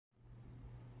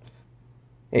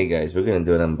Hey guys, we're going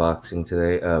to do an unboxing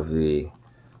today of the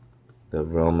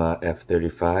Roma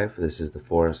F35. This is the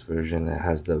forest version. It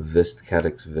has the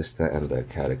Caddx Vista and the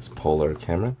Caddx Polar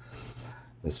camera.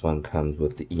 This one comes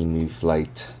with the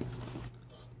Emuflight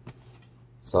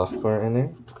software in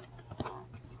it.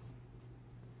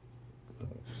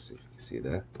 Let's see if you can see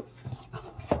that.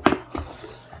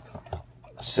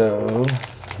 So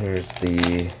here's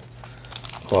the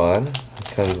quad. It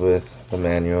comes with the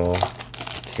manual,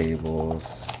 cables,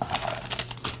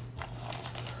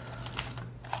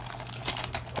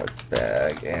 parts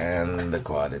bag, and the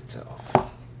quad itself.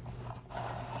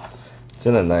 It's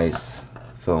in a nice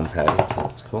film package.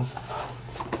 That's cool.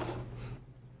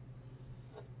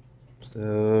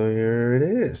 So here it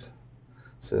is.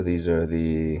 So these are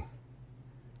the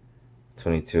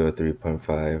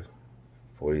 2203.5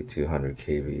 4200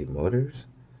 kV motors.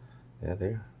 Yeah,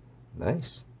 they're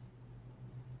nice.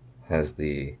 Has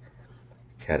the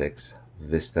Caddx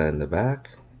Vista in the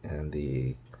back and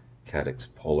the Caddx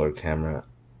Polar camera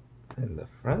in the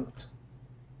front.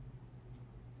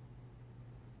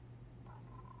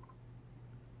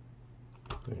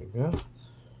 There you go.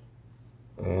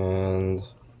 And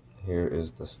here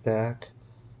is the stack.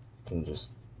 You can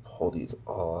just pull these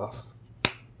off.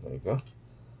 There you go.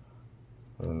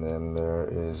 And then there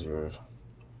is your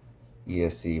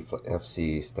ESC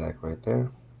FC stack right there.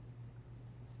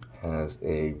 Has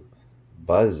a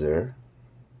buzzer.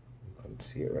 You can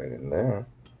see it right in there.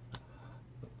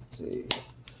 Let's see.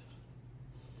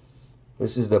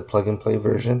 This is the plug and play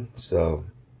version, so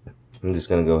I'm just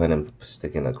going to go ahead and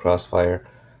stick in a crossfire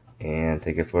and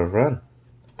take it for a run.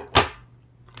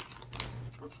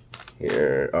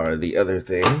 Here are the other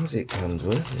things it comes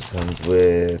with. It comes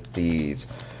with these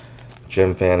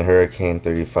Gemfan Hurricane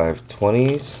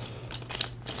 3520s.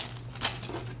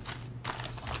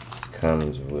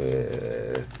 Comes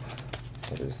with,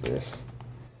 what is this?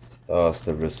 Oh, it's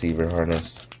the receiver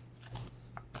harness.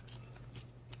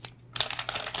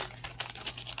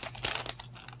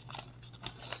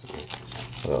 Let's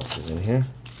see what else is in here.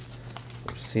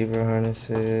 Receiver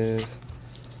harnesses.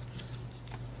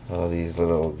 All these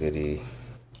little goody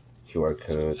QR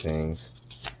code things.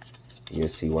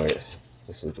 ESC wire.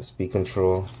 This is the speed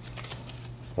control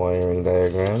wiring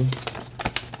diagram.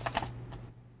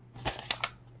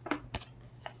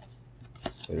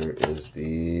 There is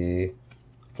the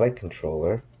flight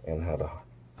controller and how to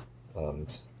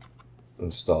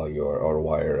install your or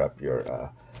wire up your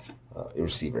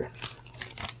receiver.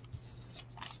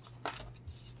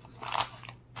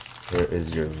 Here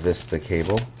is your Vista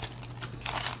cable,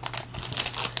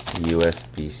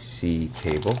 USB-C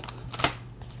cable.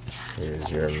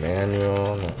 Here's your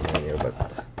manual, not manual,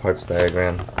 but parts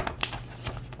diagram.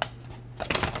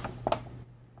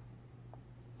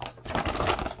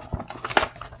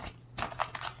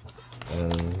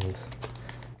 And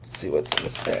let's see what's in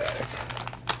this bag.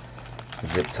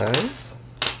 Zip ties.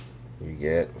 You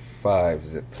get 5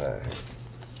 zip ties.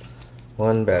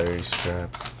 1 battery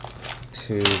strap.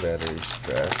 2 battery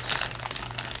straps.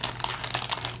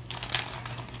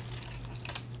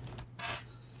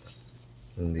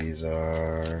 And these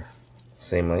are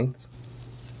same length.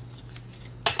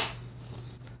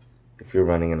 If you're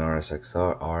running an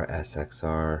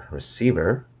RSXR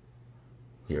receiver,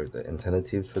 here are the antenna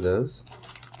tubes for those.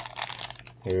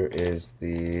 Here is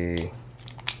the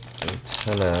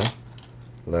antenna,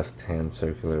 left-hand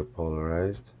circular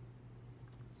polarized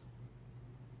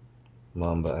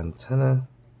Mamba antenna.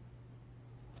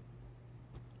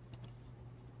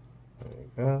 There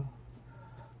you go.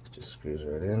 It just screws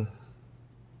right in.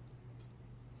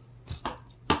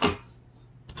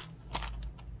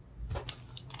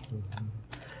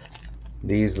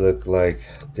 These look like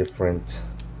different,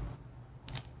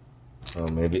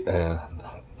 maybe, yeah,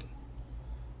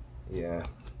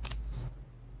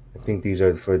 I think these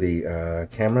are for the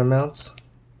camera mounts.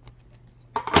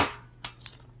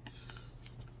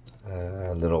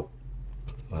 Little,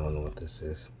 I don't know what this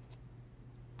is.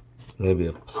 Maybe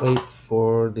a plate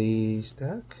for the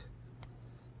stack.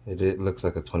 It looks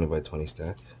like a 20 by 20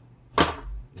 stack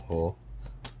hole.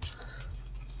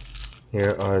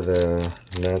 Here are the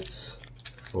nuts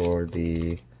for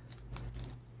the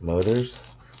motors.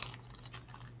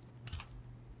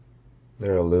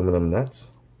 They're aluminum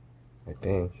nuts, I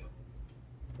think,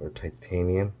 or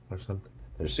titanium or something.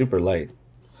 They're super light.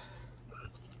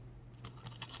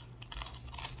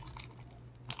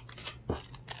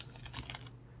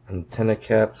 Antenna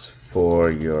caps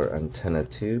for your antenna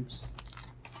tubes,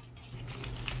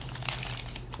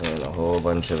 and a whole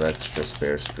bunch of extra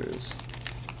spare screws.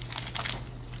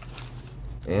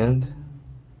 And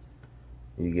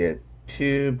you get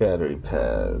 2 battery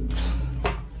pads.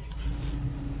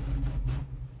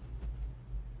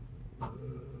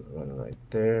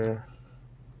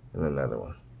 and another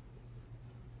one.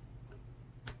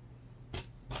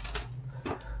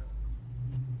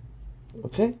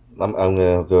 Okay, I'm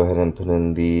gonna go ahead and put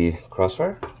in the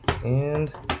crossfire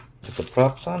and put the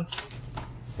props on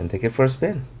and take it for a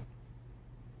spin.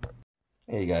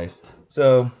 Hey guys,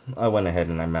 so I went ahead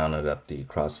and I mounted up the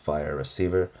crossfire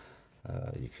receiver.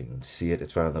 You can see it,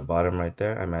 it's right on the bottom right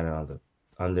there. I mounted it on the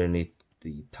underneath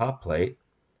the top plate.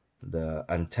 The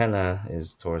antenna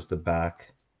is towards the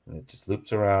back, and it just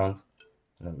loops around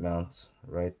and it mounts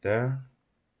right there.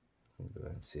 You can go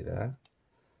ahead and see that.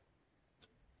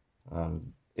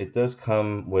 It does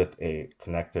come with a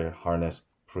connector harness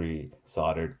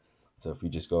pre-soldered, so if you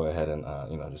just go ahead and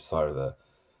just solder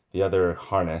the other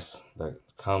harness that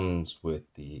comes with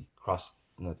the cross.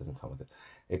 No, it doesn't come with it.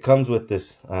 It comes with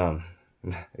this.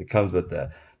 It comes with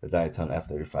the Diatone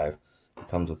F35. It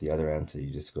comes with the other end, so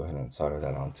you just go ahead and solder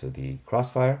that onto the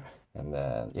crossfire, and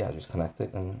then yeah, just connect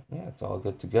it, and yeah, it's all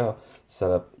good to go. Set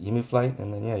up Emuflight,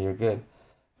 and then yeah, you're good.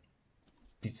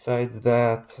 Besides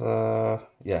that,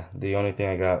 yeah, the only thing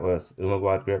I got was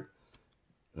Umagwad grip.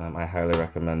 I highly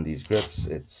recommend these grips.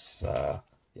 It's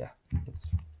yeah,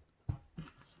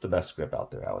 it's the best grip out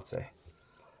there, I would say.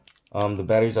 The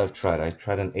batteries I tried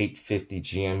an 850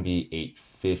 GMB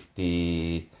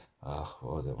 850. What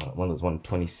was it? One of those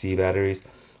 120C batteries.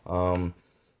 I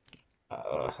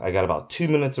got about 2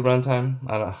 minutes of runtime.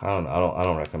 I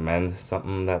don't recommend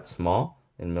something that small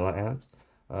in milliamps.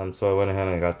 So I went ahead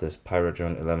and I got this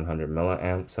Pyrodrone 1100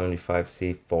 milliamp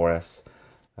 75C 4S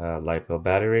Lipo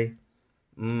battery.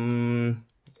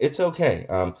 It's okay.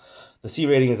 The C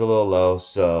rating is a little low,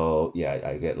 so yeah,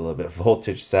 I get a little bit of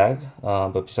voltage sag.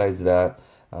 But besides that,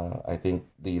 I think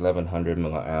the 1100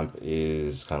 milliamp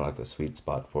is kind of like the sweet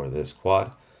spot for this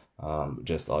quad.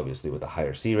 Just obviously with a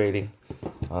higher C rating.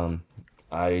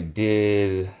 I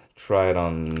did try it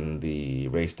on the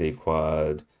race day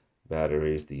quad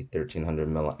batteries, the 1300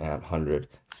 milliamp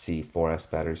 100C 4S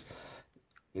batteries.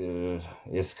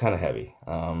 It's kind of heavy.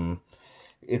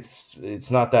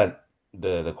 It's not that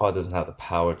the quad doesn't have the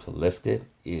power to lift it.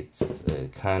 It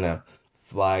kind of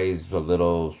flies a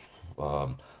little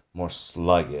more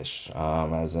sluggish,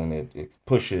 as in it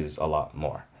pushes a lot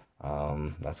more.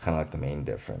 That's kind of like the main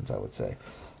difference, I would say.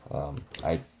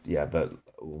 But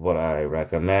what I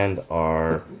recommend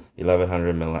are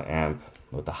 1100 milliamp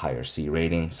with a higher C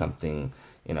rating, something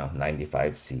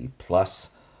 95C plus.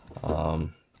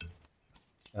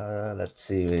 Let's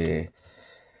see.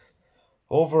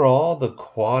 Overall, the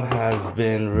quad has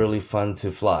been really fun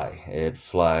to fly. It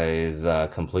flies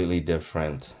completely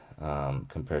different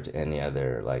compared to any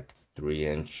other like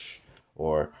 3-inch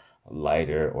or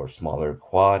lighter or smaller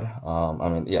quad. I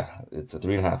mean, yeah, it's a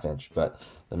 3.5-inch, but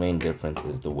the main difference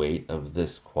is the weight of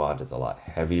this quad is a lot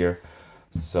heavier.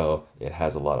 So it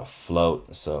has a lot of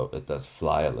float, so it does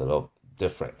fly a little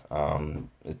different.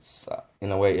 It's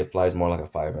in a way, it flies more like a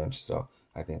 5-inch, so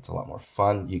I think it's a lot more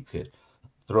fun. You could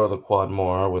throw the quad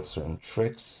more with certain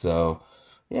tricks. So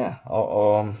yeah,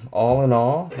 all in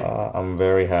all, I'm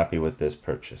very happy with this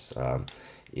purchase.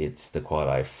 It's the quad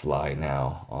I fly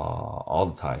now all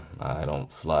the time. I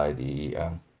don't fly the,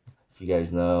 if you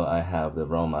guys know, I have the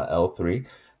Roma L3.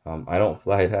 I don't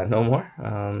fly that no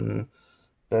more.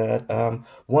 But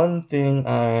one thing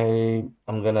I'm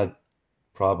gonna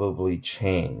probably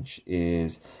change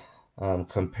is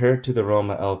compared to the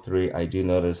Roma L3, I do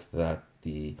notice that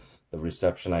the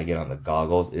reception I get on the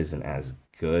goggles isn't as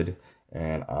good,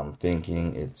 and I'm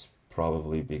thinking it's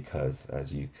probably because,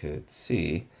 as you could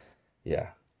see, yeah,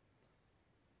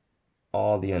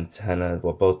 all the antennas,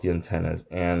 well, both the antennas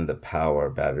and the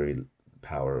battery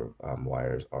power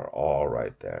wires are all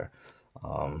right there.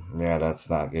 Yeah, that's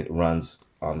not good. It runs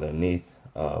underneath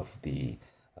of the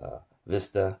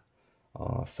Vista.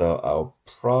 So I'll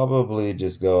probably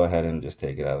just go ahead and just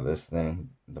take it out of this thing,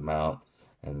 the mount,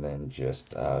 and then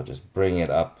just bring it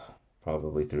up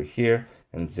probably through here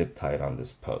and zip tie it on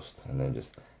this post, and then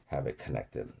just have it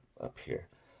connected up here.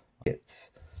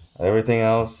 Everything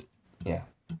else, yeah,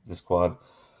 this quad,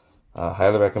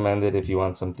 highly recommended if you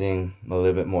want something a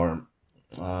little bit more,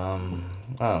 I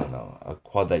don't know, a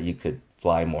quad that you could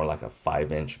fly more like a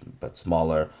 5-inch but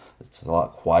smaller. It's a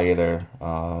lot quieter.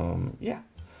 Yeah.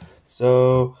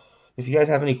 So if you guys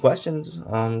have any questions,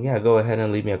 yeah, go ahead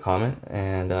and leave me a comment,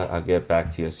 and I'll get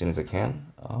back to you as soon as I can.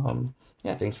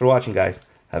 Yeah, thanks for watching, guys.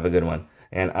 Have a good one.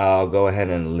 And I'll go ahead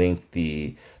and link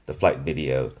the flight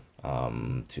video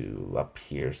to up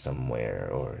here somewhere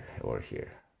or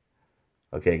here.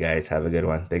 Okay, guys, have a good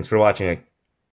one. Thanks for watching.